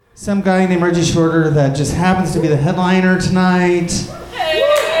some guy named Reggie Shorter that just happens to be the headliner tonight.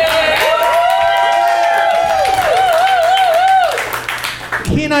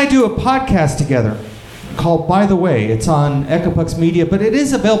 He and I do a podcast together called By the Way. It's on Echoplex Media, but it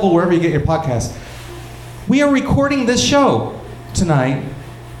is available wherever you get your podcast. We are recording this show tonight,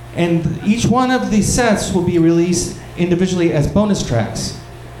 and each one of these sets will be released individually as bonus tracks.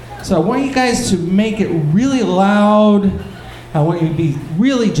 So I want you guys to make it really loud. I want you to be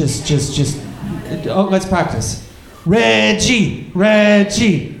really just, oh, let's practice. Reggie.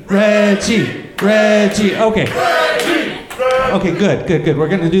 Okay. Okay, good. We're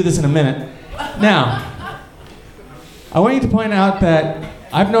going to do this in a minute. Now, I want you to point out that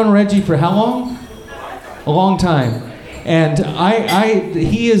I've known Reggie for how long? A long time. And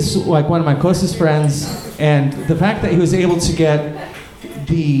he is like one of my closest friends, and the fact that he was able to get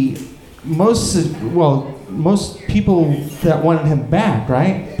the most people that wanted him back,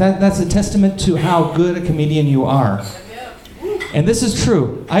 right? That's a testament to how good a comedian you are. And this is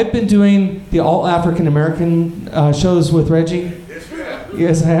true. I've been doing the all African American shows with Reggie.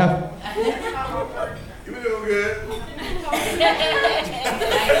 Yes, I have. You've been doing good. Yeah.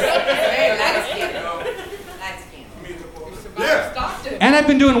 And I've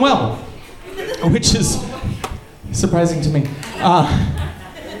been doing well, which is surprising to me.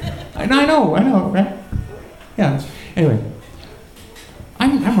 I know, right? Yeah. Anyway,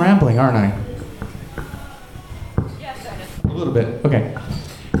 I'm rambling, aren't I? A little bit. Okay.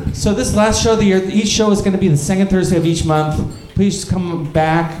 So this last show of the year, each show is going to be the second Thursday of each month. Please come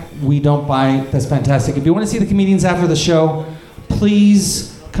back. We don't bite. That's fantastic. If you want to see the comedians after the show,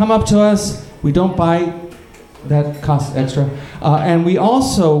 please come up to us. We don't bite. That costs extra. And we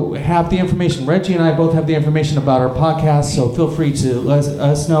also have the information. Reggie and I both have the information about our podcast, so feel free to let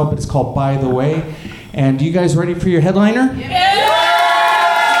us know. But it's called By the Way. And you guys ready for your headliner? Yeah.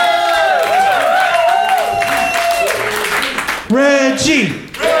 Reggie.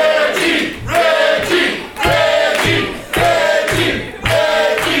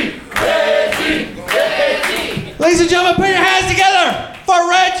 Ladies and gentlemen, put your hands together for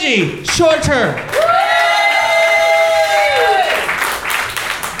Reggie Shorter.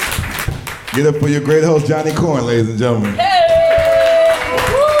 Get up for your great host, Johnny Corn, ladies and gentlemen.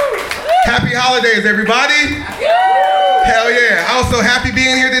 Happy holidays, everybody. Hell yeah. I was so happy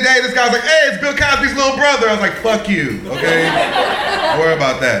being here today. This guy was like, hey, it's Bill Cosby's little brother. I was like, fuck you, okay? Don't worry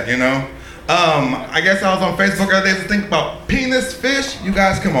about that, you know? I guess I was on Facebook the other day to think about penis fish. You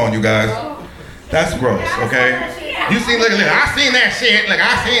guys, come on, you guys. That's gross, okay? You see, look, I seen that shit.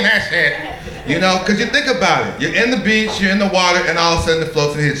 You know, because you think about it. You're in the beach, you're in the water, and all of a sudden it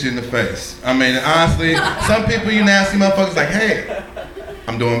floats and hits you in the face. I mean, honestly, some people, you nasty motherfuckers, like, hey,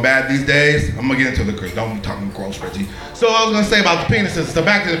 I'm doing bad these days. I'm going to get into the curse. Don't be talking gross, Reggie. So I was going to say about the penises. So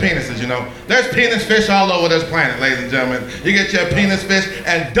back to the penises, you know. There's penis fish all over this planet, ladies and gentlemen. You get your penis fish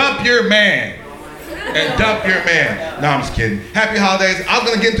and dump your man. No, I'm just kidding. Happy holidays. I was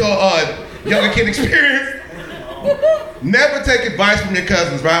going to get into a younger kid experience. Never take advice from your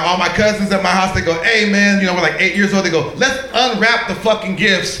cousins, right? All my cousins at my house, they go, hey man, you know, we're like 8 years old, they go, let's unwrap the fucking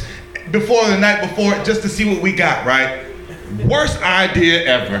gifts before the night before just to see what we got, right? Worst idea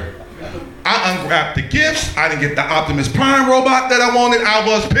ever. I unwrapped the gifts, I didn't get the Optimus Prime robot that I wanted, I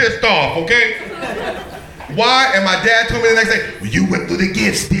was pissed off, okay? Why? And my dad told me the next day, well, you went through the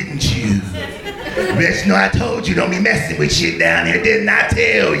gifts, didn't you? Bitch, no, I told you, don't be messing with shit down here, didn't I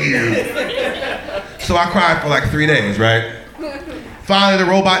tell you? So I cried for like 3 days, right? Finally, the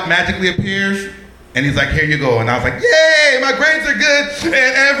robot magically appears, and he's like, here you go. And I was like, yay, my grades are good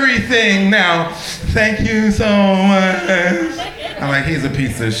and everything now. Thank you so much. I'm like, he's a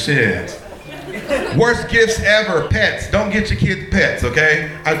piece of shit. Worst gifts ever, pets. Don't get your kids pets, okay?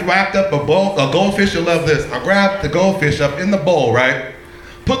 I wrapped up a goldfish, you'll love this. I grabbed the goldfish up in the bowl, right?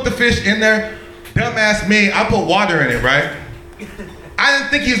 Put the fish in there. Dumbass me, I put water in it, right? I didn't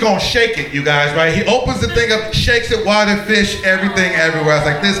think he was gonna shake it, you guys, right? He opens the thing up, shakes it, water, fish, everything, everywhere. I was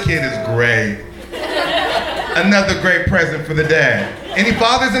like, this kid is great. Another great present for the dad. Any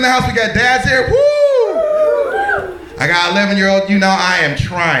fathers in the house? We got dads here? Woo! I got an 11-year-old, you know, I am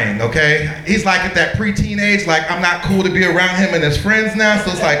trying, okay? He's like at that preteen age, like I'm not cool to be around him and his friends now,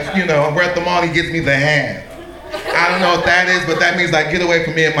 so it's like, you know, we're at the mall, he gives me the hand. I don't know what that is, but that means like, get away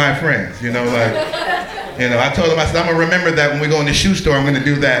from me and my friends, you know, like, you know, I told him, I said, I'm gonna remember that when we go in the shoe store, I'm gonna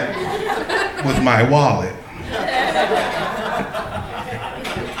do that with my wallet.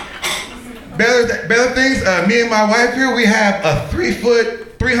 Better things, me and my wife here, we have a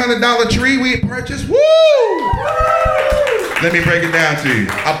 3-foot, $300 tree we purchased, woo! Let me break it down to you.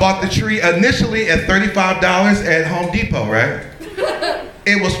 I bought the tree initially at $35 at Home Depot, right?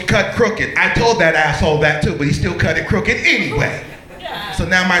 it was cut crooked. I told that asshole that too, but he still cut it crooked anyway. So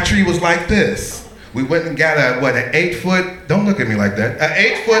now my tree was like this. We went and got an 8-foot, don't look at me like that, an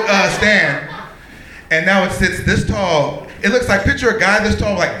 8-foot stand. And now it sits this tall. It looks like, picture a guy this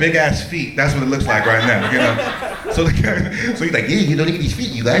tall with like big ass feet. That's what it looks like right now, you know? So he's like, yeah, you don't look at these feet,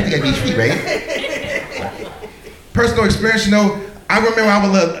 you guys. You got these feet, right? Personal experience, you know, I remember I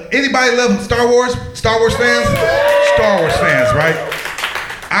would love, anybody love Star Wars? Star Wars fans? Star Wars fans, right?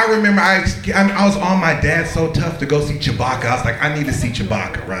 I remember I was on my dad so tough to go see Chewbacca. I was like, I need to see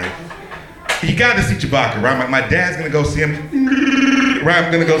Chewbacca, right? You gotta see Chewbacca, right? My dad's gonna go see him, right?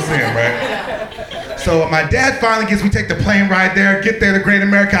 I'm gonna go see him, right? So my dad finally we take the plane ride there, get there to Great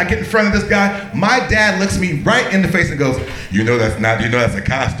America, I get in front of this guy. My dad looks me right in the face and goes, you know that's a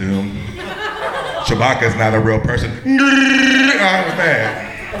costume. Chewbacca's not a real person. I was mad.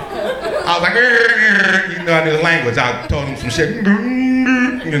 I was like, you know, I knew the language. I told him some shit,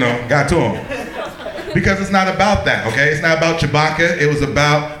 you know, got to him. Because it's not about that, okay? It's not about Chewbacca. It was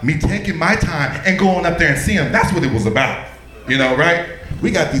about me taking my time and going up there and seeing him. That's what it was about, you know, right?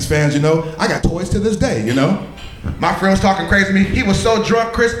 We got these fans, you know. I got toys to this day, you know. My friend was talking crazy to me. He was so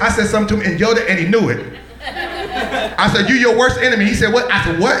drunk, Chris. I said something to him in Yoda, and he knew it. I said, you your worst enemy. He said, what? I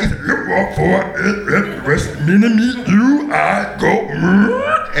said, what? He said, look walk for it, worst enemy, you, I go,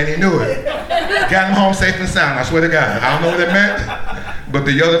 and he knew it. Got him home safe and sound, I swear to God. I don't know what it meant, but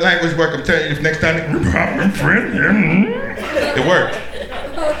the Yoda language worked. I'm telling you, if next time, it worked.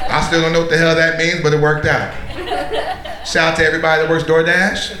 I still don't know what the hell that means, but it worked out. Shout out to everybody that works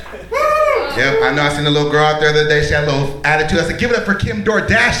DoorDash. Yep, I know I seen a little girl out there the other day, she had a little attitude. I said, give it up for Kim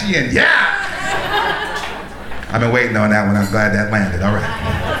Dordashian, yeah! I've been waiting on that one, I'm glad that landed, all right.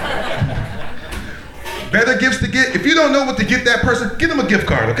 Better gifts to get, if you don't know what to get that person, give them a gift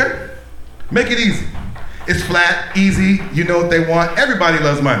card, okay? Make it easy. It's flat, easy, you know what they want. Everybody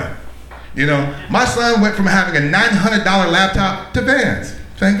loves money. You know, my son went from having a $900 laptop to Vans,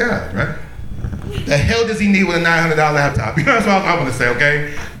 thank God, right? The hell does he need with a $900 laptop? You know, that's what I want to say,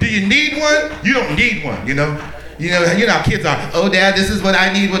 okay? Do you need one? You don't need one, you know? You know how kids are, oh, Dad, this is what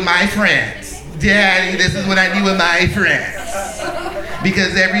I need with my friends. Daddy, this is what I need with my friends.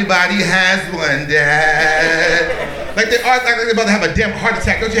 Because everybody has one, Dad. Like they're about to have a damn heart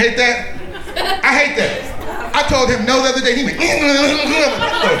attack. Don't you hate that? I hate that. I told him no the other day, he went,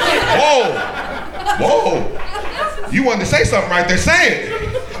 whoa, whoa. You wanted to say something right there, say it.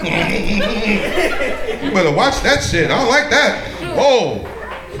 You better watch that shit. I don't like that. Whoa.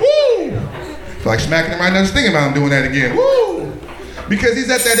 Woo. Feel like smacking him right now, just thinking about him doing that again. Woo. Because he's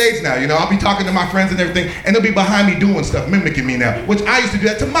at that age now, you know. I'll be talking to my friends and everything, and they'll be behind me doing stuff, mimicking me now, which I used to do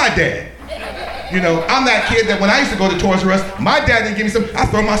that to my dad. You know, I'm that kid that when I used to go to Toys R Us, my dad didn't give me I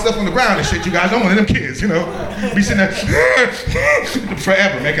throw myself on the ground and shit, you guys. I'm one of them kids, you know. Be sitting there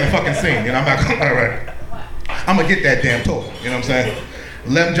forever making a fucking scene, you know. I'm not going, all right. I'm gonna get that damn toy, you know what I'm saying?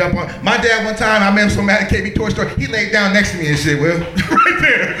 Let him jump on. My dad one time, I met him so mad at KB Toy Store, he laid down next to me and shit, Will. Right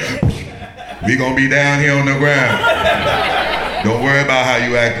there. We gonna be down here on the ground. Don't worry about how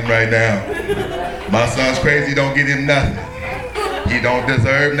you acting right now. My son's crazy, don't get him nothing. He don't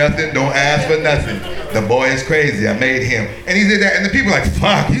deserve nothing, don't ask for nothing. The boy is crazy, I made him. And he did that, and the people like,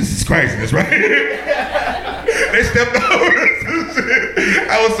 fuck, this is craziness, right? They stepped over.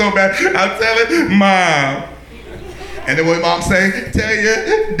 I was so bad. I'm telling Mom. And then what Mom say? Tell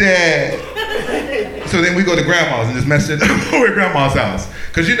your dad. So then we go to Grandma's and just mess it up at Grandma's house.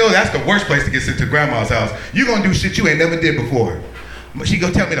 Because you know that's the worst place to get sent to Grandma's house. You gonna do shit you ain't never did before. She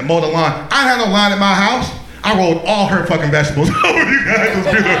gonna tell me to mow the lawn. I don't have no lawn in my house. I rolled all her fucking vegetables over you guys. It was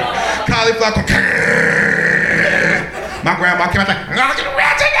beautiful. Cauliflower. My grandma came out like, I'm gonna get a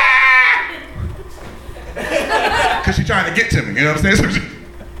because she's trying to get to me, you know what I'm saying? So she,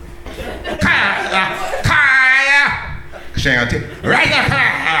 she ain't gonna right there.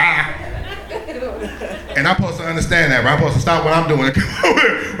 And I'm supposed to understand that, right? I'm supposed to stop what I'm doing and come over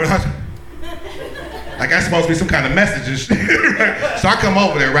there. Like that's supposed to be some kind of message and shit, right? So I come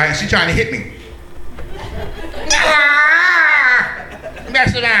over there, right? And she trying to hit me.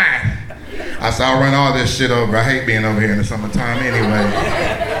 That's it. I said, I'll run all this shit over. I hate being over here in the summertime anyway.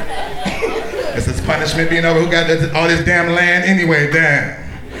 It's this punishment being over. Who got all this damn land anyway? Damn.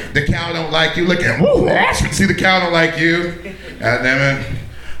 The cow don't like you. Look at him. See, the cow don't like you. God damn it.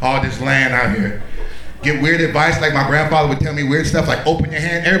 All this land out here. Get weird advice like my grandfather would tell me weird stuff like open your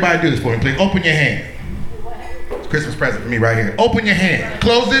hand. Everybody do this for me, please. Open your hand. It's a Christmas present for me right here. Open your hand.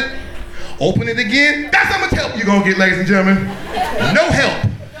 Close it. Open it again. That's how much help you're gonna get, ladies and gentlemen. No help.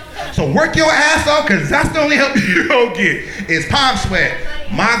 So work your ass off, because that's the only help you're gonna get is palm sweat.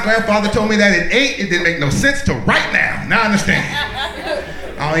 My grandfather told me that at 8, it didn't make no sense to right now. Now I understand.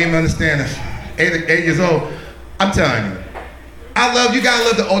 I don't even understand this. 8 years old. I'm telling you. You gotta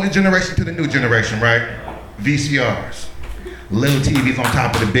love the older generation to the new generation, right? VCRs. Little TVs on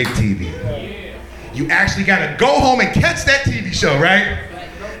top of the big TV. You actually gotta go home and catch that TV show, right?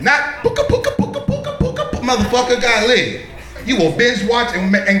 Not pooka pooka pooka pooka pooka motherfucker got lit. You will binge watch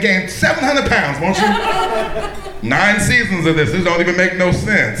and gain 700 pounds, won't you? 9 seasons of this. This don't even make no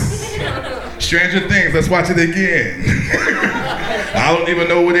sense. Stranger Things, let's watch it again. I don't even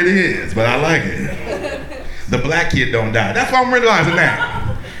know what it is, but I like it. The black kid don't die. That's why I'm realizing that.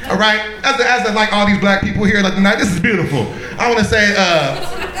 All right? As like all these black people here like tonight, this is beautiful. I want to say,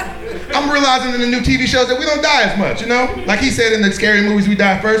 I'm realizing in the new TV shows that we don't die as much, you know? Like he said in the scary movies, we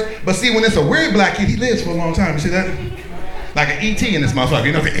die first. But see, when it's a weird black kid, he lives for a long time. You see that? Like an E.T. in this motherfucker,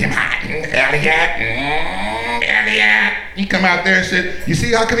 you know? Elliot. He come out there and shit. You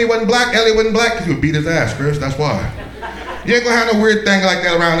see how come he wasn't black? Elliot wasn't black? Because he would beat his ass, Chris. That's why. You ain't gonna have no weird thing like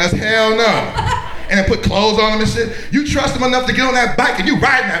that around us. Hell no. And then put clothes on him and shit. You trust him enough to get on that bike and you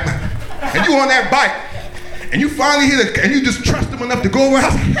riding that bike. And you on that bike. And you finally hit it, and you just trust him enough to go over the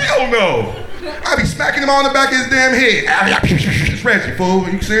house? Hell no. I be smacking him on the back of his damn head. It's Reggie, fool. Are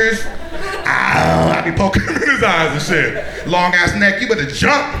you serious? I be poking him in his eyes and shit. Long ass neck, you better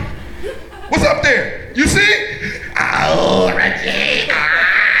jump. What's up there? You see? Oh, Reggie.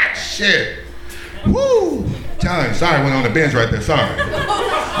 Shit. Woo. Telling you, sorry, went on the bench right there, sorry.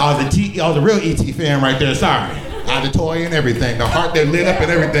 I was a real E.T. fan right there, sorry. I had the toy and everything, the heart that lit up and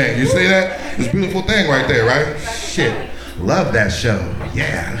everything. You see that? This beautiful thing right there, right? Shit. Love that show.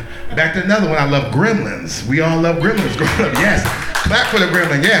 Yeah. Back to another one. I love Gremlins. We all love Gremlins growing up. Yes. Clap for the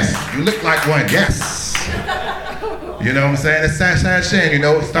Gremlin. Yes. You look like one. Yes. You know what I'm saying? It's Sunshine Shane, you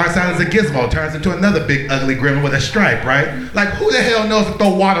know, it starts out as a gizmo, turns into another big ugly gremlin with a stripe, right? Like, who the hell knows to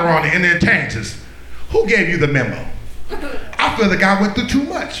throw water on it and then it changes? Who gave you the memo? I feel the guy went through too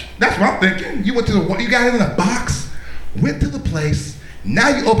much. That's what I'm thinking. You got it in a box, went to the place, now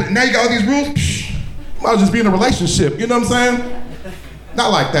you open it, now you got all these rules? Psh, might just be in a relationship, you know what I'm saying? Not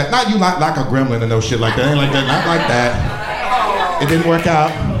like that. Not you like a gremlin or no shit like that. Ain't like that. Not like that. It didn't work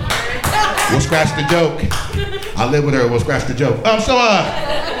out. We'll scratch the joke. I live with her, we'll scratch the joke.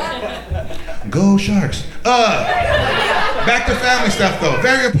 Go Sharks. Back to family stuff though.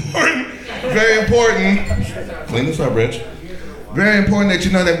 Very important. Clean this up, Rich. Very important that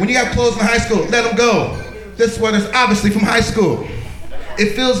you know that when you have clothes in high school, let them go. This sweater's obviously from high school.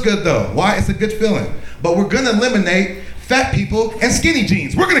 It feels good though. Why? It's a good feeling. But we're gonna eliminate fat people and skinny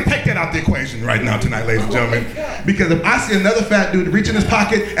jeans. We're gonna take that out the equation right now tonight, ladies and gentlemen. Because if I see another fat dude reach in his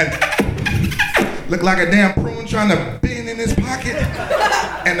pocket and look like a damn prune trying to bend in his pocket,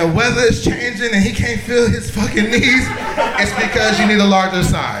 and the weather is changing and he can't feel his fucking knees, it's because you need a larger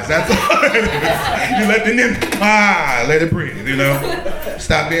size. That's all it is. You let the let it breathe, you know?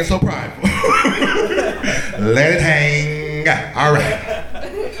 Stop being so prideful. Let it hang. All right.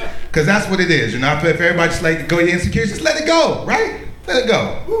 Because that's what it is, you know? If everybody just like go your insecurities, just let it go, right? Let it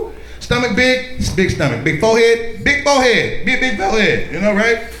go. Woo. Stomach big, it's big stomach. Big forehead, be a big forehead, you know,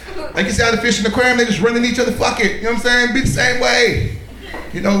 right? Like you see how the fish in the aquarium, they just running each other, fuck it. You know what I'm saying? Be the same way.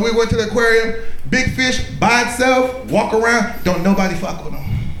 You know, we went to the aquarium, big fish by itself, walk around, don't nobody fuck with them.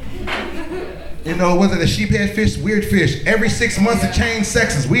 You know, was it a sheephead fish, weird fish? Every 6 months it changed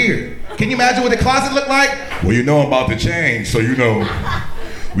sexes, weird. Can you imagine what the closet looked like? Well, you know I'm about to change, so you know,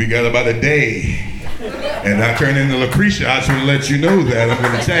 we got about a day. And I turned into Lucretia, I should let you know that I'm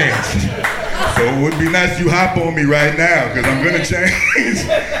gonna change. So it would be nice you hop on me right now, because I'm gonna change.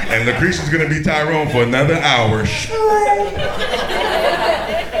 And Lucretia's gonna be Tyrone for another hour.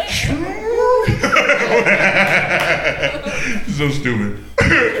 So stupid.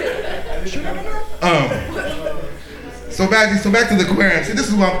 So back to the aquarium. See, this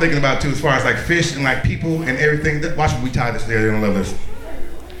is what I'm thinking about too, as far as like fish and like people and everything. Watch me tie this there, they're gonna love this.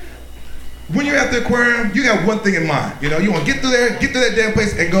 When you're at the aquarium, you got one thing in mind. You know, you want to get through there, get to that damn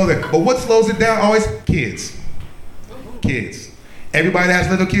place and go there. But what slows it down always? Kids. Kids. Everybody that has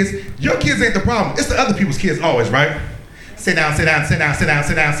little kids, your kids ain't the problem. It's the other people's kids always, right? Sit down, sit down, sit down, sit down,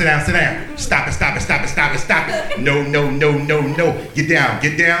 sit down, sit down, sit down. Stop it, stop it, stop it, stop it, stop it. No, no, no, no, no. Get down,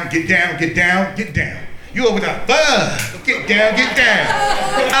 get down, get down, get down, get down. You over there, get down, get down.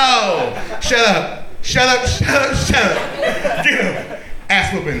 Oh, shut up, shut up, shut up, shut up. Get up.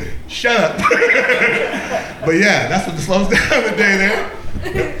 Ass whooping, shut up. But yeah, that's what slows down the day there.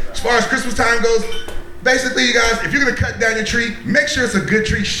 As far as Christmas time goes, basically you guys, if you're gonna cut down your tree, make sure it's a good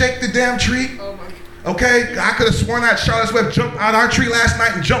tree. Shake the damn tree. Oh my God. Okay? I could have sworn that Charlotte's Web jumped out our tree last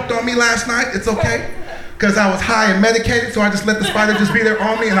night and jumped on me last night. It's okay. Because I was high and medicated, so I just let the spider just be there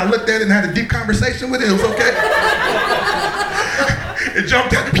on me, and I looked at it and had a deep conversation with it. It was okay. It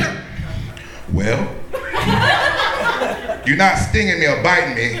jumped out. Well, you're not stinging me or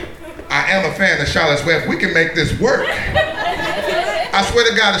biting me. I am a fan of Charlotte's Web. We can make this work. I swear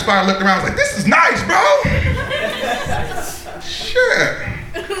to God, the spider looked around and was like, this is nice, bro. Shit.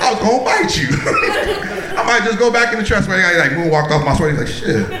 I was gonna bite you. I might just go back in the truck where I like moonwalked off my sword. He's like,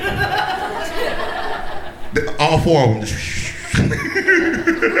 shit. All four of them just.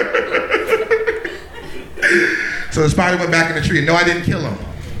 So the spider went back in the tree. No, I didn't kill him.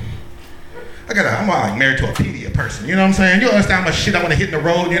 I'm like married to a pedia person. You know what I'm saying? You understand how much shit I want to hit in the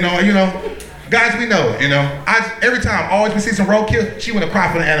road. You know. Guys, we know. You know. Every time, always we see some roadkill, she want to cry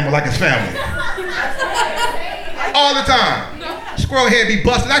for the animal like it's family. All the time. Squirrel head be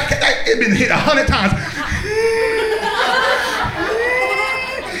busted. It been hit 100 times.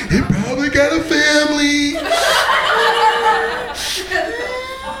 It probably got a family.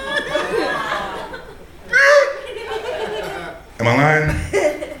 Am I lying?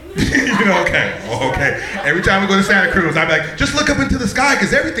 You know, okay. Every time we go to Santa Cruz, I'm like, just look up into the sky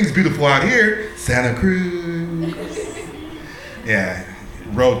because everything's beautiful out here. Santa Cruz. Yeah,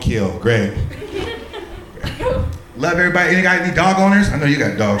 roadkill, great. Love everybody. You got any dog owners? I know you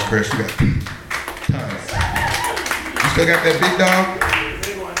got dogs, Chris. You got tons. You still got that big dog?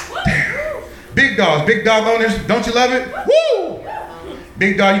 Damn. Big dogs, big dog owners. Don't you love it? Woo!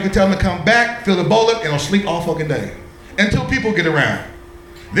 Big dog, you can tell them to come back, fill the bowl up, and they'll sleep all fucking day. Until people get around.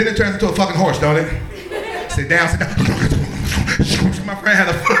 Then it turns into a fucking horse, don't it? Sit down, sit down. My friend had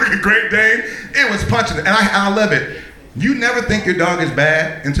a fucking Great Dane. It was punching it, and I love it. You never think your dog is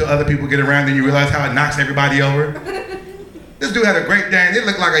bad until other people get around and you realize how it knocks everybody over. This dude had a Great Dane. It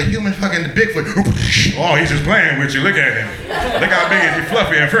looked like a human fucking Bigfoot. Oh, he's just playing with you. Look at him. Look how big is he,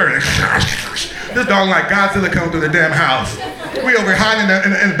 fluffy and furry. This dog like Godzilla coming through the damn house. We over here hiding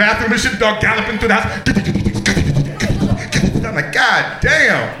in the bathroom and shit. Dog galloping through the house. I'm like, God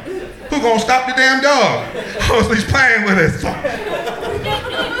damn. Who gonna stop the damn dog? Oh, so he's playing with us.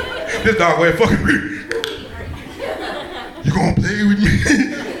 This dog went fucking me. You gonna play with me?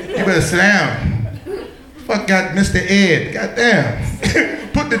 You better sit down. Fuck got Mr. Ed.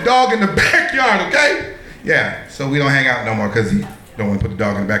 Goddamn. Put the dog in the backyard, okay? Yeah, so we don't hang out no more because he don't want to put the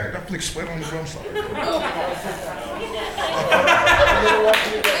dog in the backyard. I flick sweat on the drum, sorry.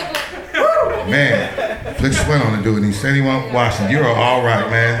 Man, flick sweat on the dude and he said he won't wash it. You're all right,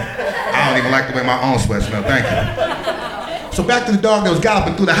 man. I don't even like the way my own sweat smells. Thank you. So back to the dog that was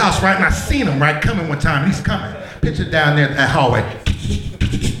galloping through the house, right? And I seen him, right, coming one time. He's coming. Picture down there in that hallway.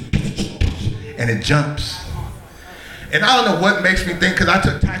 And it jumps. And I don't know what makes me think, because I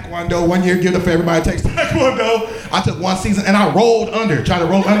took Taekwondo one year, give it up for everybody that takes Taekwondo. I took one season and I rolled under, tried to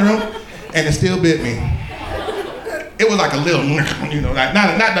roll under him, and it still bit me. It was like a little, you know, not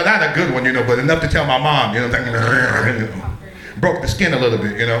a good one, you know, but enough to tell my mom, you know, broke the skin a little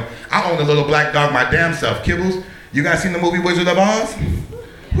bit, you know. I owned a little black dog my damn self, Kibbles. You guys seen the movie Wizard of Oz?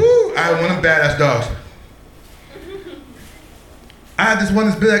 Woo, I had one of them badass dogs. I had this one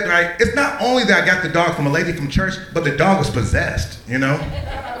that's big, right? It's not only that I got the dog from a lady from church, but the dog was possessed, you know?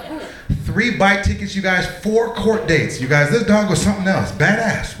 3 bike tickets, you guys, 4 court dates, you guys. This dog was something else,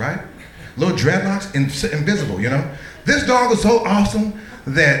 badass, right? Little dreadlocks, invisible, you know? This dog was so awesome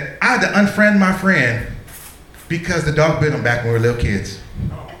that I had to unfriend my friend because the dog bit him back when we were little kids.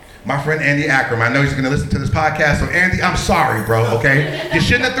 My friend Andy Ackram, I know he's gonna listen to this podcast, so Andy, I'm sorry, bro, okay? You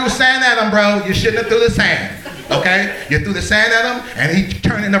shouldn't have threw sand at him, bro. You shouldn't have threw the sand, okay? You threw the sand at him, and he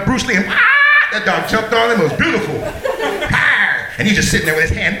turned into Bruce Lee, and that dog jumped on him, it was beautiful. And he's just sitting there with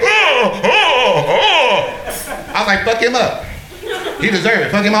his hand, I was like, fuck him up. He deserved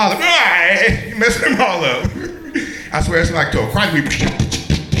it, fuck him all up. You messed him all up. I swear it's like to a cry.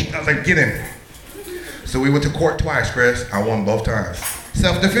 I was like, get him. So we went to court twice, Chris. I won both times.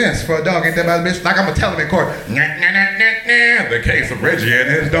 Self-defense for a dog, ain't that about a bitch? Like I'm gonna tell him in court. The case of Reggie and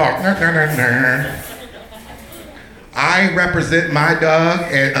his dog. I represent my dog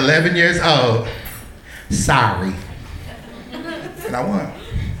at 11 years old. Sorry. And I won.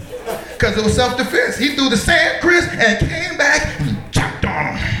 Because it was self-defense. He threw the sand, Chris, and came back and chopped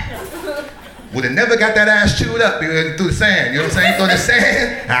on him. Would have never got that ass chewed up through the sand. You know what I'm saying? Through the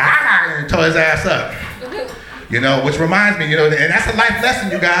sand, and tore his ass up. You know, which reminds me, you know, and that's a life lesson,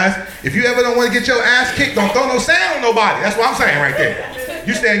 you guys. If you ever don't want to get your ass kicked, don't throw no sand on nobody. That's what I'm saying right there.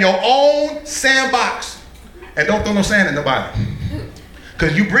 You stay in your own sandbox and don't throw no sand at nobody.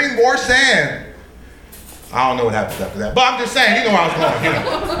 Because you bring more sand. I don't know what happens after that. But I'm just saying, you know where I was going, you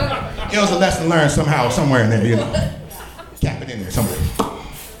know. It was a lesson learned somehow, somewhere in there, you know. Cap it in there somewhere.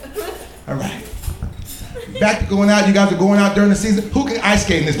 All right. Back to going out. You guys are going out during the season. Who can ice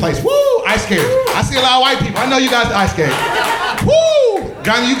skate in this place? Woo! Ice skaters. I see a lot of white people. I know you guys ice skate. Woo!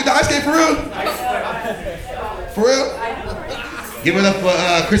 Johnny, you can ice skate for real? For real? Give it up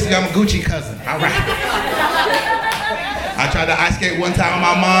for Chrissy Yamaguchi cousin. All right. I tried to ice skate one time with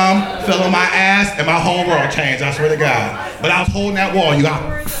my mom, fell on my ass, and my whole world changed, I swear to God. But I was holding that wall, you got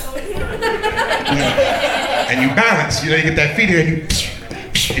and you balance, you get that feet here, and you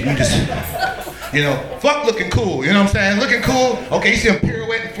just, fuck looking cool, you know what I'm saying? Looking cool, okay, you see him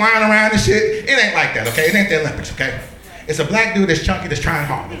pirouetting, flying around and shit. It ain't like that, okay? It ain't the Olympics, okay? It's a black dude that's chunky, that's trying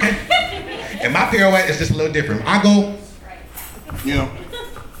hard, okay? And my pirouette is just a little different. I go,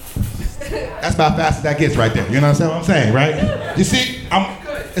 that's about fast as that gets right there. You know what I'm saying, right? You see,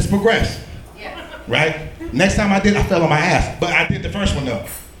 it's progressed, right? Next time I did, I fell on my ass, but I did the first one though.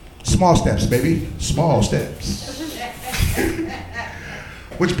 Small steps, baby, small steps.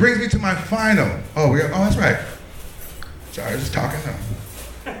 Which brings me to my final. Oh, that's right. Sorry, I was just talking now.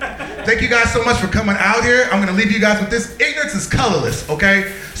 Thank you guys so much for coming out here. I'm gonna leave you guys with this. Ignorance is colorless,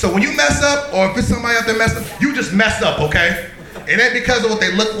 okay? So when you mess up, or if it's somebody out there messed up, you just mess up, okay? It ain't because of what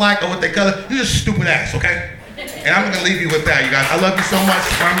they look like or what they color. You just stupid ass, okay? And I'm gonna leave you with that, you guys. I love you so much.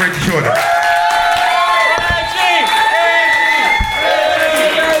 I'm Reggie Shorter.